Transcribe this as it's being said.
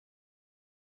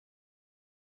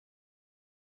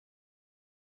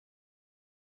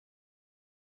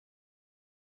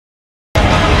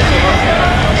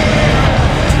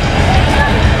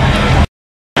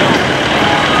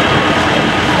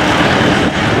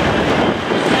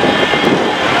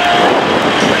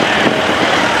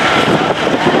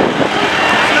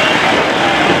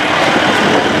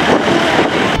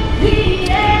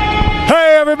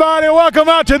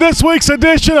welcome out to this week's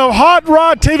edition of Hot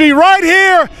Rod TV right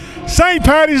here, St.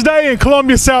 Patty's Day in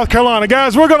Columbia, South Carolina.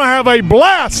 Guys, we're going to have a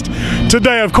blast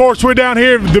today. Of course, we're down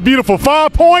here at the beautiful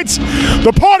 5 Points,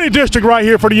 the party district right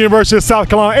here for the University of South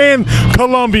Carolina and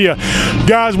Columbia.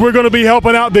 Guys, we're going to be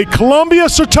helping out the Columbia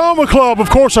Sertoma Club, of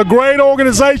course, a great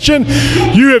organization.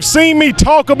 You have seen me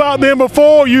talk about them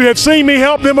before. You have seen me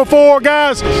help them before,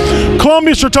 guys.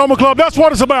 Columbia Sertoma Club, that's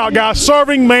what it's about, guys,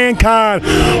 serving mankind.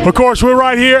 Of course, we're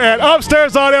right here at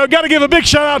Upstairs Audio. Got to give a big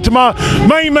shout out to my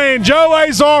main man, Joe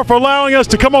Azar, for allowing us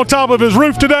to come on top of his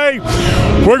roof today.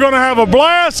 We're going to have a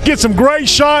blast, get some great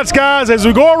shots, guys, as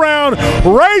we go around,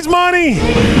 raise money,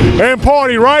 and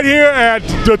party right here at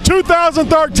the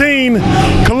 2013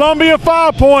 Columbia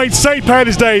 5 Points St.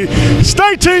 Patty's Day.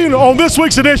 Stay tuned on this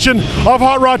week's edition of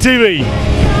Hot Rod TV.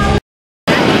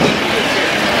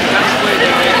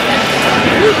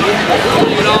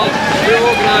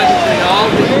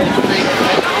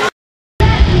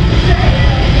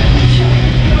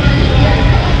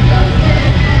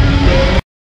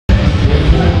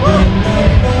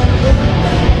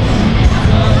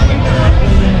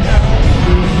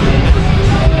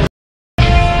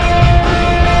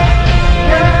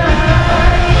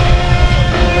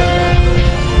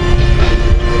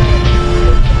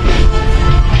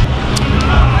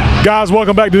 Guys,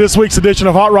 welcome back to this week's edition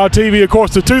of Hot Rod TV. Of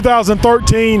course, the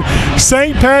 2013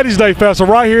 St. Patty's Day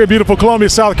Festival right here in beautiful Columbia,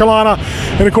 South Carolina.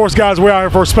 And of course, guys, we're out here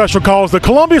for a special cause, the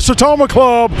Columbia Sertoma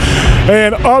Club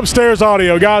and Upstairs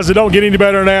Audio. Guys, it don't get any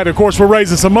better than that. Of course, we're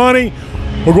raising some money.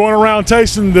 We're going around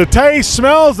tasting the taste,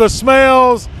 smells the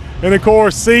smells, and of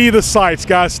course, see the sights.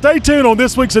 Guys, stay tuned on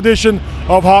this week's edition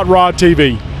of Hot Rod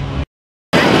TV.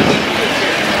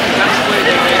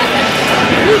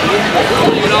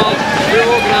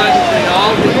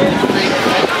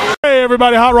 Hey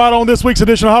everybody, Hot Rod on this week's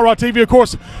edition of Hot Rod TV. Of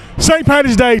course, St.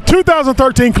 Patty's Day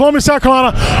 2013, Columbia, South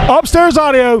Carolina, Upstairs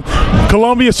Audio,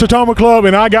 Columbia Sertoma Club,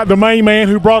 and I got the main man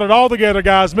who brought it all together,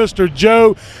 guys, Mr.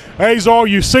 Joe Azar.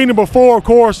 You've seen him before, of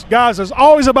course. Guys, it's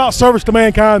always about service to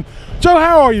mankind. Joe,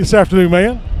 how are you this afternoon,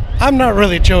 man? I'm not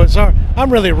really Joe Azar.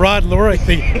 I'm really Rod Lorick,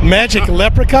 the magic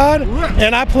leprechaun,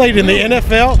 and I played in the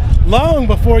NFL long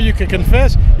before you could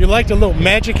confess you liked a little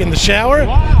magic in the shower.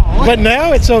 Wow. But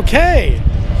now it's okay.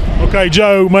 Okay,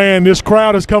 Joe, man, this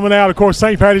crowd is coming out. Of course,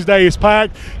 St. Patty's Day is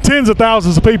packed, tens of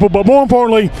thousands of people, but more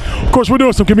importantly, of course, we're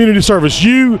doing some community service.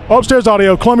 You, Upstairs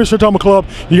Audio, Columbia Sertoma Club,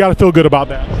 you got to feel good about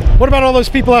that. What about all those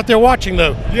people out there watching,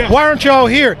 though? Yeah. Why aren't you all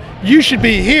here? You should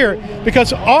be here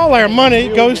because all our money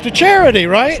goes to charity,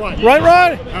 right? That's right. Right,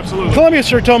 Rod? Absolutely. Columbia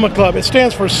Sertoma Club, it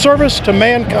stands for Service to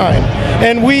Mankind.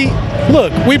 And we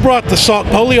brought the Salk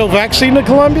polio vaccine to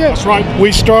Columbia. That's right.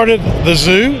 We started the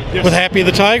zoo with Happy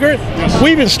the Tiger. Yes.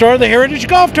 We even started the Heritage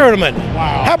Golf Tournament.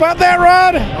 Wow. How about that,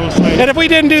 Rod? And if we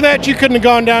didn't do that, you couldn't have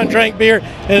gone down and drank beer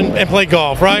and played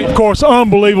golf, right? Of course,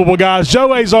 unbelievable, guys.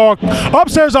 Joe Azar,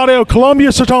 Upstairs Audio, Columbia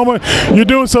Sertoma, you're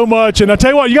doing so much. And I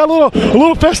tell you what, you got a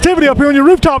little festivity up here on your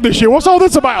rooftop this year. What's all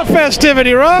this about?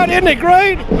 Festivity, Rod. Isn't it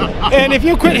great? And if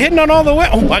you quit hitting on all the way,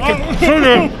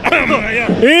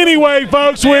 Anyway,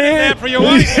 folks, we're for your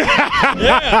wife.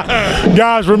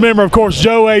 guys, remember, of course,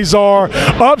 Joe Azar,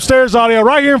 Upstairs Audio,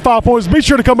 right here in 5 Points. Be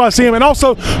sure to come by and see him. And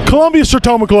also, Columbia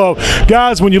Sertoma Club.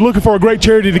 Guys, when you're looking for a great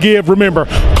charity to give, remember,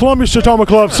 Columbia Sertoma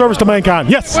Club, service to mankind.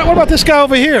 Yes? What about this guy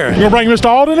over here? You going to bring Mr.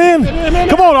 Alden in?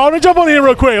 Come on, Alden, jump on in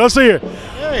real quick. Let's see it.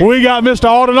 We got Mr.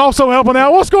 Alden also helping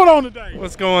out. What's going on today?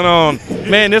 What's going on?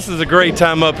 Man, this is a great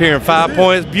time up here in 5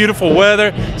 Points. Beautiful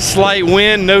weather, slight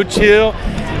wind, no chill.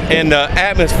 And the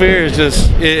atmosphere is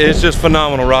just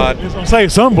phenomenal, Rod. I'm saying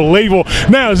it's unbelievable.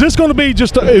 Now, is this going to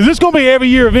be every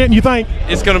year event? You think?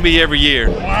 It's going to be every year.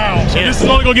 Wow. So this is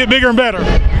only going to get bigger and better.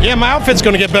 Yeah, my outfit's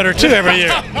going to get better too every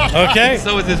year. Okay.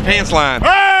 So is his pants line.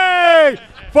 Hey,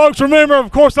 folks! Remember,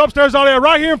 of course, Upstairs Audio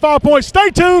right here in 5 Points. Stay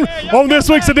tuned on this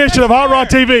week's edition of Hot Rod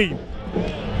TV.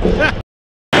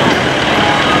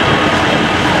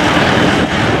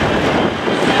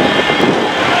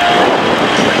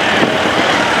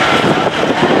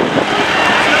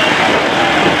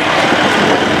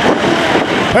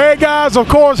 Hey guys, of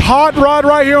course, Hot Rod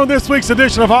right here on this week's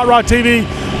edition of Hot Rod TV.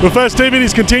 The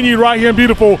festivities continue right here in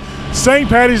beautiful St.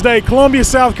 Patty's Day, Columbia,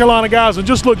 South Carolina, guys. And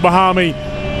just look behind me.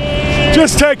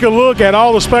 Just take a look at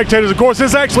all the spectators. Of course,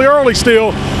 it's actually early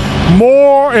still.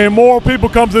 More and more people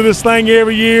come to this thing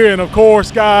every year. And of course,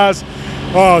 guys,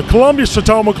 Columbia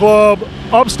Sertoma Club,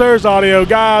 Upstairs Audio,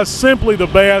 guys, simply the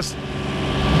best.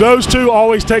 Those two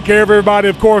always take care of everybody.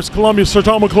 Of course, Columbia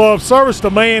Sertoma Club, service to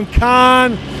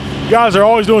mankind. Guys are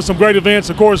always doing some great events.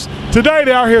 Of course, today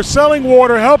they're out here selling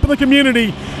water, helping the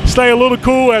community stay a little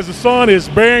cool as the sun is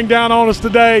bearing down on us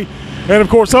today. And of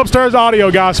course, Upstairs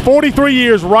Audio, guys, 43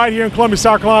 years right here in Columbia,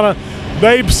 South Carolina.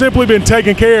 They've simply been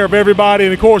taking care of everybody.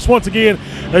 And of course, once again,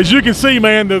 as you can see,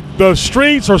 man, the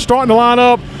streets are starting to line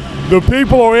up. The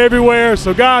people are everywhere.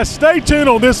 So guys, stay tuned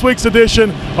on this week's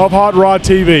edition of Hot Rod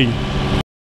TV.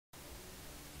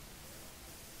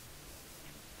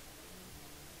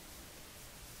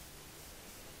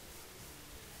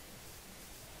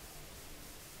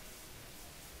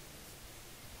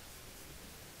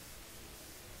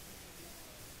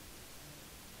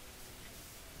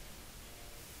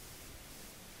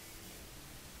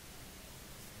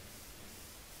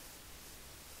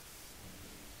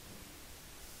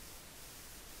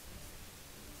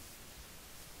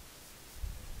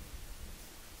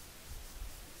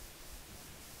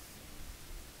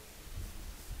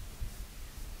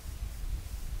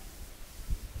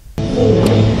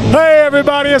 Hey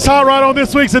everybody, it's Hot Rod on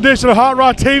this week's edition of Hot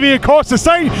Rod TV. Of course, the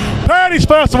St. Patty's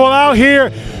Festival out here,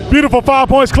 beautiful 5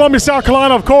 Points, Columbia, South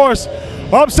Carolina. Of course,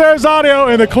 Upstairs Audio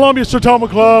and the Columbia Sertoma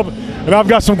Club. And I've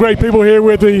got some great people here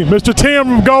with me. Mr.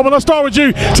 Tim Goldman, let's start with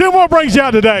you. Tim, what brings you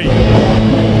out today?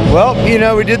 Well, you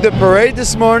know, we did the parade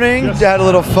this morning, had a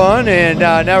little fun, and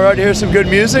now we're out to hear some good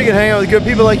music and hang out with good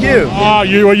people like you. Ah,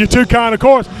 you're too kind, of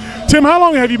course. Tim, how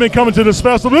long have you been coming to this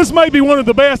festival? This may be one of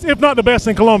the best, if not the best,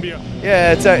 in Columbia.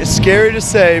 Yeah, it's scary to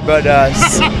say, but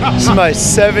this is my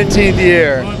 17th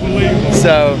year. Unbelievable.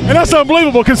 So, and that's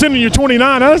unbelievable considering you're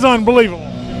 29. That's unbelievable.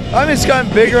 I mean, it's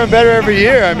gotten bigger and better every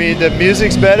year. I mean, the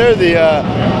music's better. The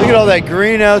look at all that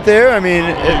green out there. I mean,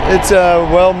 it's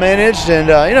well managed, and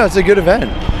you know, it's a good event.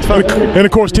 It's fun. And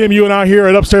of course, Tim, you and I here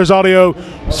at Upstairs Audio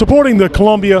supporting the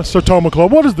Columbia Sertoma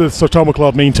Club. What does the Sertoma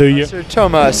Club mean to you?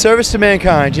 Sertoma, service to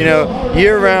mankind. You know,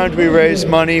 year-round we raise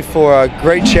money for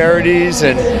great charities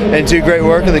and do great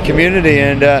work in the community.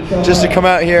 And just to come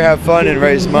out here, have fun, and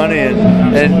raise money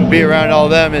and be around all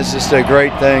of them is just a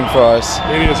great thing for us.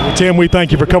 It is. Well, Tim, we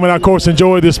thank you for coming out. Of course,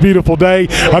 enjoy this beautiful day.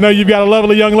 I know you've got a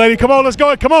lovely young lady. Come on, let's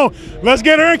go. Come on. Let's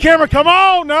get her in camera. Come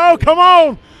on. No, come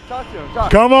on.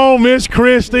 Come on, Miss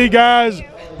Christy, guys.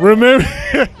 Remember,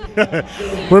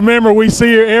 we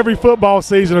see her every football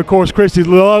season. Of course, Christy's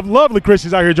lovely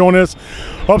Christy's out here joining us.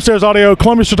 Upstairs Audio,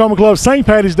 Columbia Sertoma Club, St.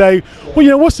 Patty's Day. Well,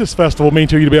 you know, what's this festival mean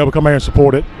to you to be able to come here and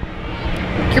support it?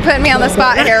 You're putting me on the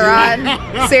spot here, Rod.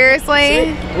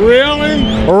 Seriously? Really?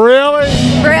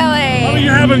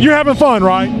 I mean, you're having fun,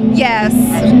 right? Yes.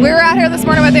 We were out here this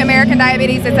morning with the American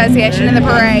Diabetes Association in the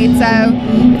parade, so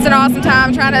it's an awesome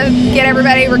time trying to get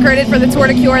everybody recruited for the Tour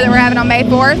de Cure that we're having on May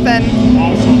 4th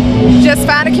and just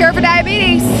find a cure for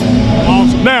diabetes.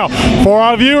 Awesome. Now, for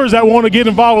our viewers that want to get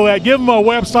involved with that, give them a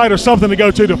website or something to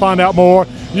go to find out more.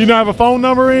 You don't have a phone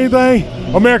number or anything?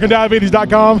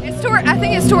 AmericanDiabetes.com? I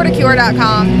think it's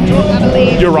tourdecure.com, I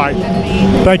believe. You're right.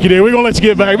 Thank you, dear. We're going to let you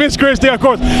get back. Miss Christy, of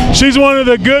course, she's one of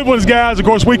the good ones, guys. Of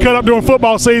course, we cut up during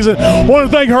football season. Want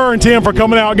to thank her and Tim for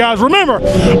coming out. Guys, remember,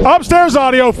 Upstairs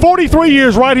Audio, 43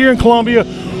 years right here in Columbia.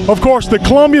 Of course, the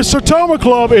Columbia Sertoma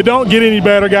Club, it don't get any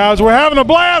better, guys. We're having a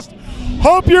blast.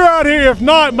 Hope you're out here. If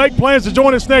not, make plans to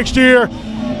join us next year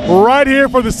right here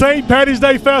for the St. Patty's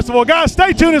Day Festival. Guys,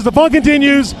 stay tuned as the fun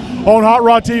continues on Hot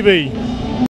Rod TV.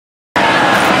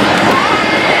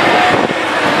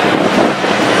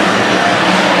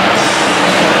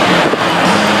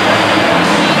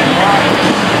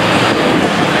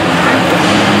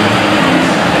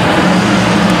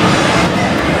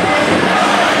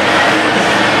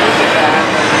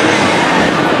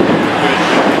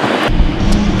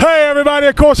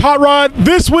 Of course, Hot Rod,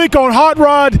 this week on Hot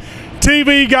Rod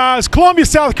TV, guys, Columbia,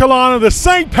 South Carolina, the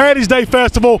St. Patty's Day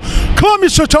Festival, Columbia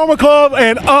Sertoma Club,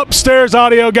 and Upstairs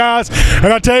Audio, guys.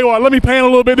 And I tell you what, let me pan a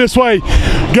little bit this way.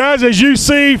 Guys, as you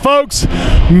see, folks,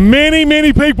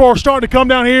 many people are starting to come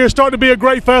down here. It's starting to be a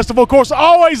great festival. Of course, it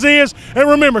always is. And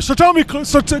remember, Columbia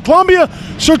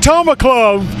Sertoma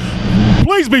Club,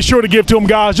 please be sure to give to them,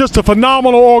 guys. Just a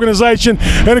phenomenal organization.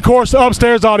 And, of course,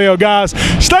 Upstairs Audio, guys.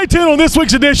 Stay tuned on this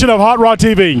week's edition of Hot Rod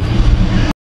TV.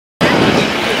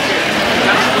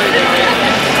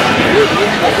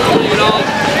 You know,